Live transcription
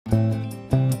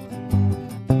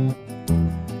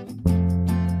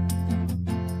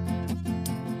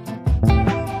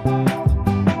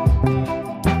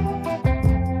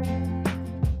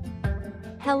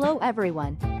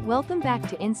everyone, welcome back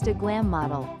to Instaglam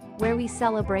Model, where we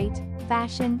celebrate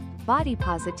fashion, body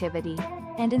positivity,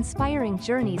 and inspiring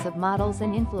journeys of models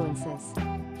and influences.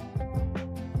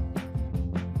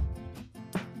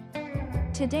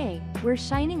 Today, we're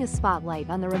shining a spotlight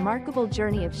on the remarkable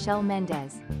journey of Shell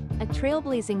Mendez, a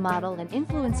trailblazing model and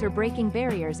influencer breaking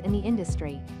barriers in the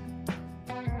industry.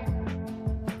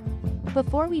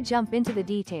 Before we jump into the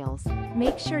details,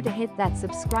 make sure to hit that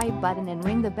subscribe button and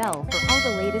ring the bell for all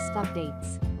the latest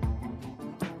updates.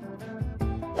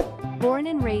 Born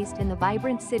and raised in the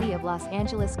vibrant city of Los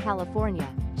Angeles, California,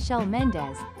 Shell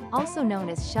Mendez, also known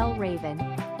as Shell Raven,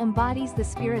 embodies the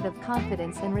spirit of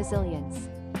confidence and resilience.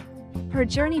 Her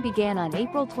journey began on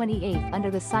April 28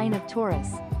 under the sign of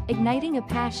Taurus, igniting a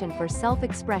passion for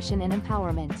self-expression and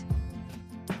empowerment.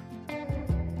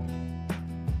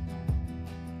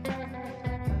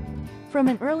 From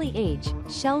an early age,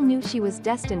 Shell knew she was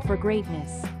destined for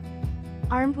greatness.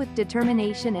 Armed with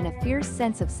determination and a fierce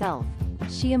sense of self,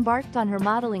 she embarked on her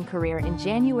modeling career in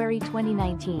January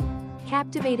 2019,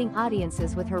 captivating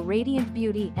audiences with her radiant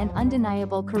beauty and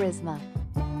undeniable charisma.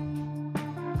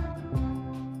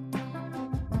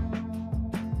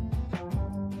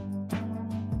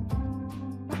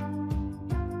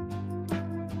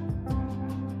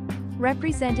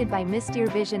 Represented by Mystere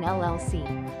Vision LLC,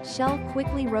 Shell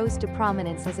quickly rose to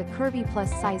prominence as a curvy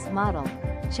plus-sized model,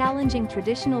 challenging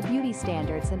traditional beauty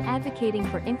standards and advocating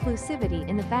for inclusivity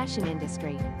in the fashion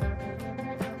industry.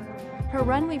 Her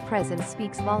runway presence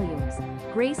speaks volumes,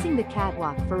 gracing the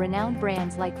catwalk for renowned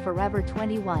brands like Forever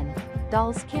 21,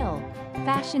 Dolls Kill,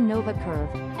 Fashion Nova Curve,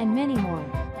 and many more.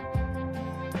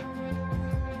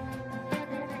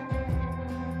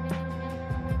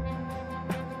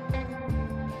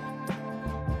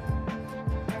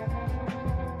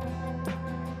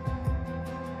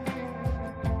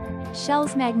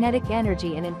 Shell's magnetic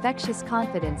energy and infectious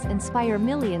confidence inspire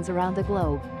millions around the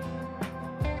globe.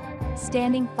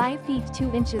 Standing 5 feet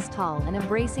 2 inches tall and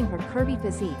embracing her curvy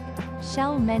physique,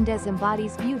 Shell Mendez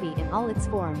embodies beauty in all its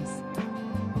forms.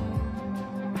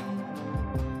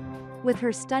 With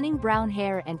her stunning brown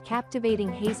hair and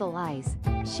captivating hazel eyes,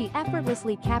 she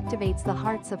effortlessly captivates the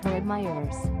hearts of her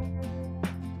admirers.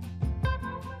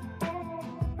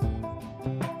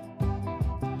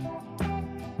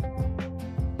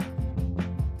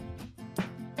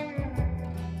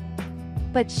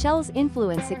 But Shell's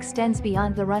influence extends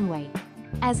beyond the runway.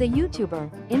 As a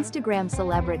YouTuber, Instagram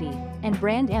celebrity, and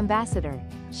brand ambassador,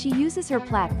 she uses her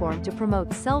platform to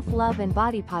promote self-love and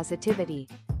body positivity,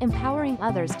 empowering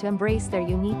others to embrace their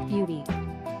unique beauty.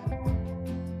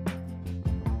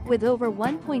 With over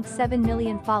 1.7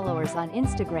 million followers on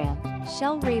Instagram,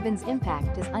 Shell Raven's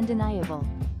impact is undeniable.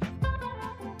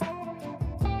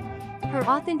 Her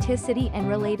authenticity and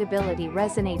relatability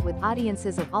resonate with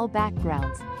audiences of all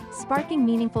backgrounds, sparking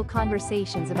meaningful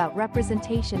conversations about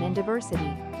representation and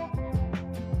diversity.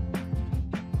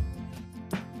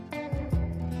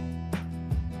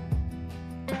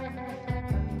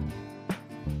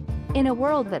 In a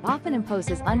world that often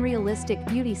imposes unrealistic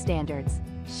beauty standards,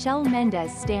 Shell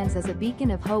Mendez stands as a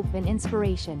beacon of hope and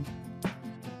inspiration.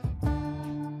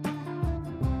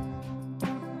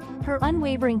 Her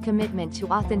unwavering commitment to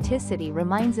authenticity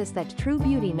reminds us that true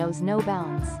beauty knows no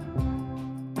bounds.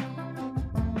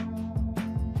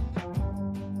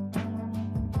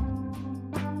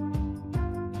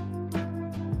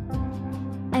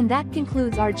 And that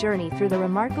concludes our journey through the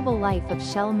remarkable life of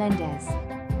Shell Mendez.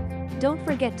 Don't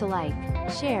forget to like,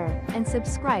 share, and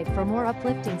subscribe for more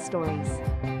uplifting stories.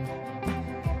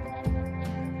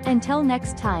 Until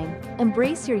next time,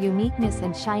 embrace your uniqueness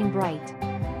and shine bright.